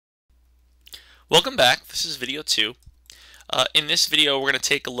Welcome back. This is video 2. In this video we're going to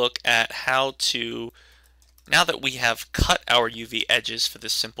take a look at how to, now that we have cut our UV edges for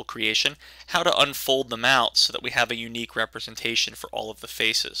this simple creation, how to unfold them out so that we have a unique representation for all of the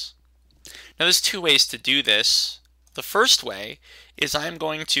faces. Now there's two ways to do this. The first way is I'm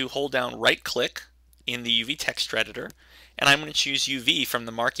going to hold down right click in the UV text editor and I'm going to choose UV from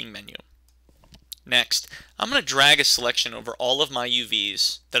the marking menu. Next, I'm going to drag a selection over all of my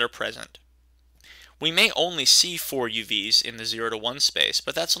UVs that are present. We may only see 4 UVs in the 0 to 1 space,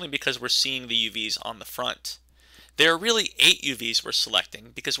 but that's only because we're seeing the UVs on the front. There are really 8 UVs we're selecting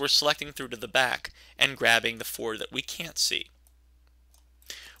because we're selecting through to the back and grabbing the 4 that we can't see.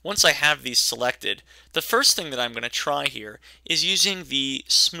 Once I have these selected, the first thing that I'm going to try here is using the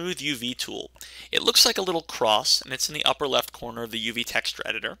Smooth UV tool. It looks like a little cross and it's in the upper left corner of the UV texture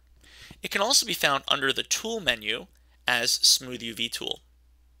editor. It can also be found under the tool menu as Smooth UV tool.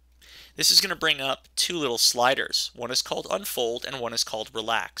 This is going to bring up two little sliders. One is called Unfold and one is called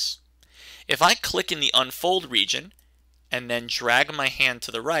Relax. If I click in the Unfold region and then drag my hand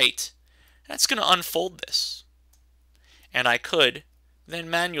to the right, that's going to unfold this. And I could then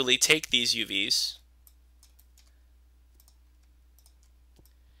manually take these UVs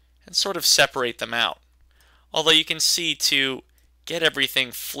and sort of separate them out. Although you can see, to get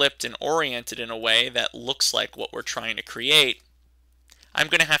everything flipped and oriented in a way that looks like what we're trying to create, I'm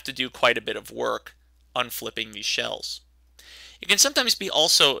going to have to do quite a bit of work unflipping these shells. It can sometimes be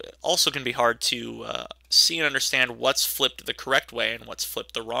also can be hard to see and understand what's flipped the correct way and what's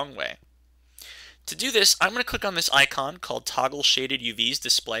flipped the wrong way. To do this, I'm going to click on this icon called Toggle Shaded UVs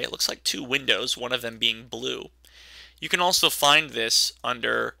Display. It looks like two windows, one of them being blue. You can also find this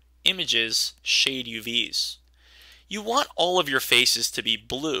under Images, Shade UVs. You want all of your faces to be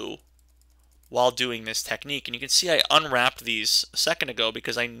blue while doing this technique, and you can see I unwrapped these a second ago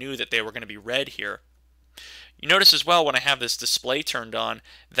because I knew that they were going to be red here. You notice as well when I have this display turned on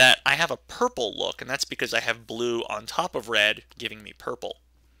that I have a purple look, and that's because I have blue on top of red giving me purple.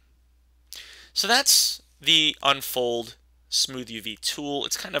 So that's the Unfold Smooth UV tool.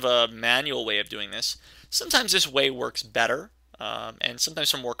 It's kind of a manual way of doing this. Sometimes this way works better, and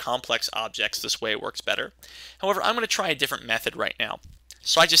sometimes for more complex objects this way works better. However, I'm going to try a different method right now.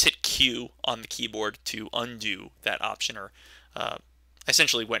 So I just hit Q on the keyboard to undo that option, or I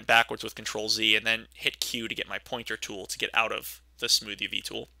essentially went backwards with Control Z and then hit Q to get my pointer tool to get out of the Smooth UV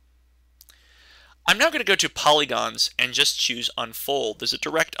tool. I'm now going to go to Polygons and just choose Unfold. There's a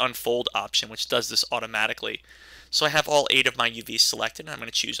direct Unfold option which does this automatically. So I have all 8 of my UVs selected and I'm going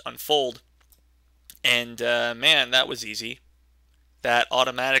to choose Unfold. And man, that was easy. That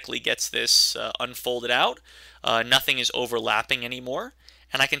automatically gets this unfolded out. Nothing is overlapping anymore.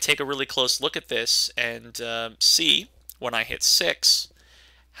 And I can take a really close look at this and see, when I hit 6,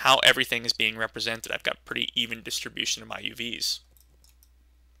 how everything is being represented. I've got pretty even distribution of my UVs.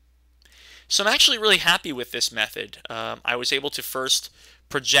 So I'm actually really happy with this method. I was able to first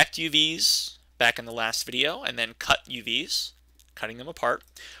project UVs back in the last video and then cut UVs, cutting them apart.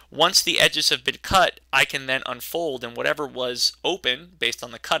 Once the edges have been cut, I can then unfold, and whatever was open based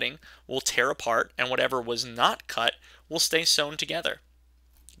on the cutting will tear apart, and whatever was not cut will stay sewn together.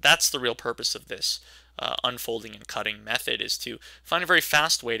 That's the real purpose of this unfolding and cutting method, is to find a very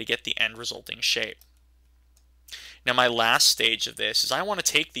fast way to get the end resulting shape. Now my last stage of this is I want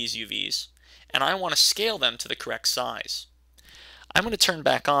to take these UVs and I want to scale them to the correct size. I'm going to turn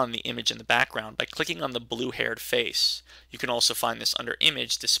back on the image in the background by clicking on the blue-haired face. You can also find this under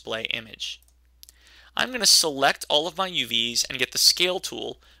Image, Display Image. I'm going to select all of my UVs and get the Scale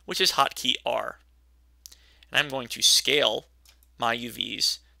tool, which is hotkey R. And I'm going to scale my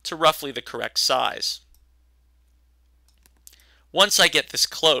UVs to roughly the correct size. Once I get this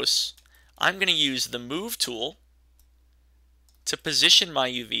close, I'm going to use the Move tool to position my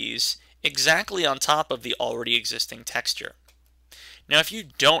UVs exactly on top of the already existing texture. Now if you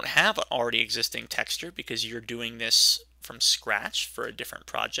don't have an already existing texture because you're doing this from scratch for a different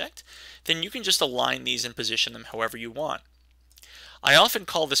project, then you can just align these and position them however you want. I often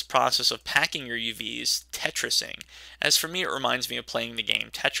call this process of packing your UVs Tetrising, as for me it reminds me of playing the game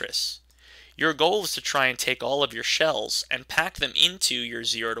Tetris. Your goal is to try and take all of your shells and pack them into your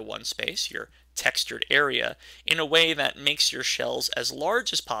 0 to 1 space, your textured area, in a way that makes your shells as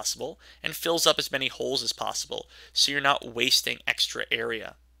large as possible and fills up as many holes as possible, so you're not wasting extra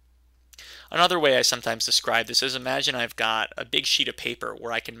area. Another way I sometimes describe this is, imagine I've got a big sheet of paper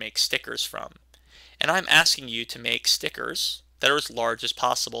where I can make stickers from, and I'm asking you to make stickers that are as large as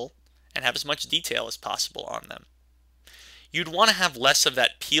possible and have as much detail as possible on them. You'd want to have less of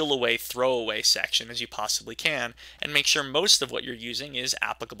that peel away, throw away section as you possibly can, and make sure most of what you're using is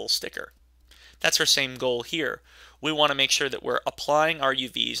applicable sticker. That's our same goal here. We want to make sure that we're applying our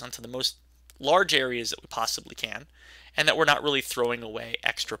UVs onto the most large areas that we possibly can, and that we're not really throwing away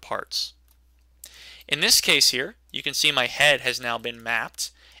extra parts. In this case here, you can see my head has now been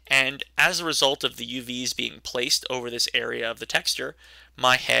mapped, and as a result of the UVs being placed over this area of the texture,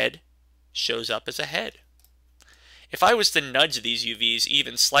 my head shows up as a head. If I was to nudge these UVs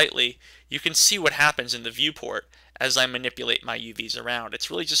even slightly, you can see what happens in the viewport as I manipulate my UVs around.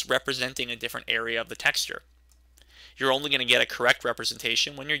 It's really just representing a different area of the texture. You're only going to get a correct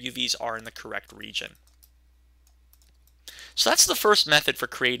representation when your UVs are in the correct region. So that's the first method for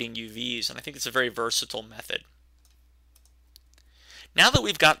creating UVs, and I think it's a very versatile method. Now that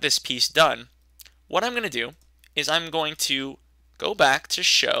we've got this piece done, what I'm going to do is I'm going to go back to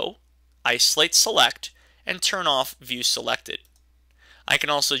Show, Isolate Select, and turn off View Selected. I can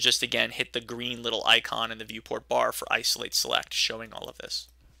also just again hit the green little icon in the viewport bar for Isolate Select, showing all of this.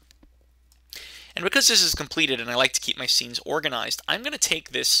 And because this is completed and I like to keep my scenes organized, I'm going to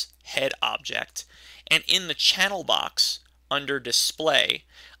take this head object, and in the channel box under Display,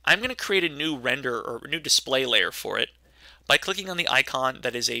 I'm going to create a new render or new display layer for it by clicking on the icon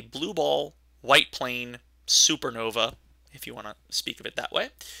that is a blue ball, white plane, supernova, if you want to speak of it that way.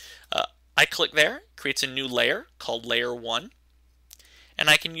 I click there, creates a new layer called Layer 1, and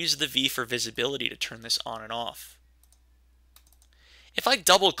I can use the V for visibility to turn this on and off. If I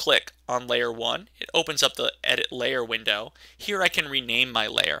double click on Layer 1, it opens up the Edit Layer window. Here I can rename my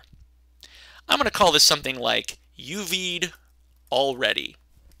layer. I'm going to call this something like UV'd Already.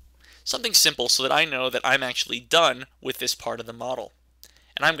 Something simple so that I know that I'm actually done with this part of the model.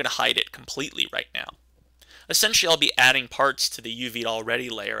 And I'm going to hide it completely right now. Essentially, I'll be adding parts to the UV'd Already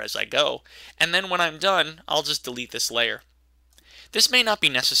layer as I go, and then when I'm done, I'll just delete this layer. This may not be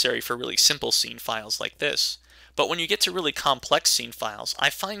necessary for really simple scene files like this, but when you get to really complex scene files, I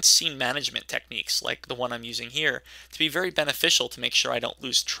find scene management techniques, like the one I'm using here, to be very beneficial to make sure I don't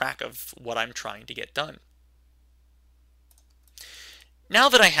lose track of what I'm trying to get done. Now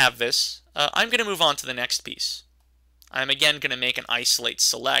that I have this, I'm going to move on to the next piece. I'm again going to make an Isolate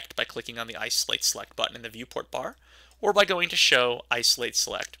Select by clicking on the Isolate Select button in the viewport bar, or by going to Show, Isolate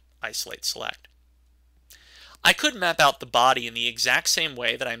Select, Isolate Select. I could map out the body in the exact same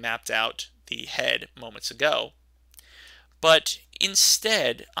way that I mapped out the head moments ago, but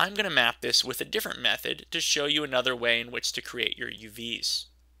instead I'm going to map this with a different method to show you another way in which to create your UVs.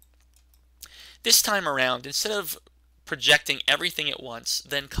 This time around, instead of projecting everything at once,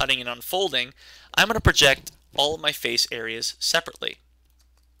 then cutting and unfolding, I'm going to project all of my face areas separately.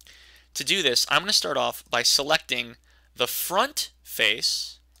 To do this, I'm going to start off by selecting the front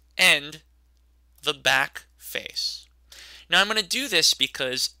face and the back face. Now I'm going to do this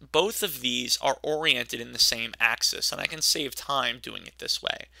because both of these are oriented in the same axis, and I can save time doing it this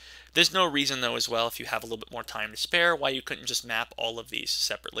way. There's no reason though as well, if you have a little bit more time to spare, why you couldn't just map all of these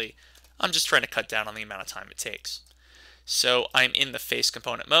separately. I'm just trying to cut down on the amount of time it takes. So I'm in the face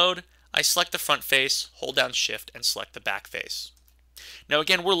component mode. I select the front face, hold down Shift, and select the back face. Now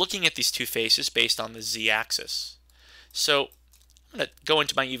again, we're looking at these two faces based on the Z-axis. So I'm going to go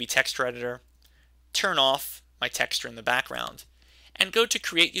into my UV texture editor, turn off my texture in the background, and go to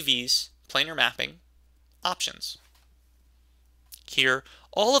Create UVs, Planar Mapping, Options. Here,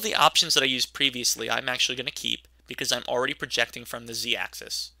 all of the options that I used previously I'm actually going to keep because I'm already projecting from the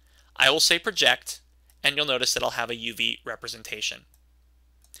Z-axis. I will say Project, and you'll notice that I'll have a UV representation.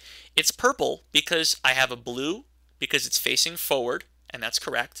 It's purple because I have a blue because it's facing forward, and that's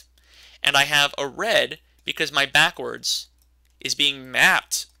correct, and I have a red because my backwards is being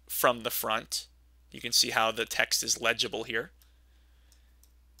mapped from the front. You can see how the text is legible here.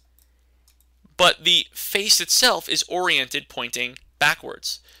 But the face itself is oriented pointing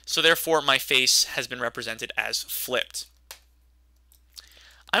backwards, so therefore my face has been represented as flipped.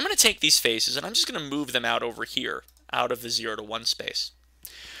 I'm going to take these faces and I'm just going to move them out over here, out of the 0 to 1 space.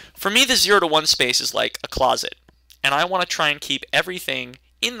 For me, the 0 to 1 space is like a closet, and I want to try and keep everything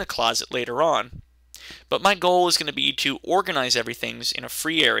in the closet later on. But my goal is going to be to organize everything in a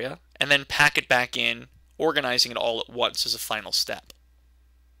free area and then pack it back in, organizing it all at once as a final step.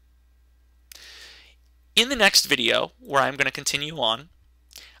 In the next video, where I'm going to continue on,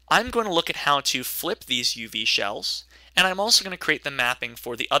 I'm going to look at how to flip these UV shells, and I'm also going to create the mapping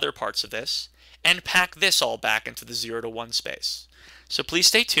for the other parts of this, and pack this all back into the 0 to 1 space. So please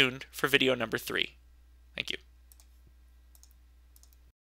stay tuned for video number 3. Thank you.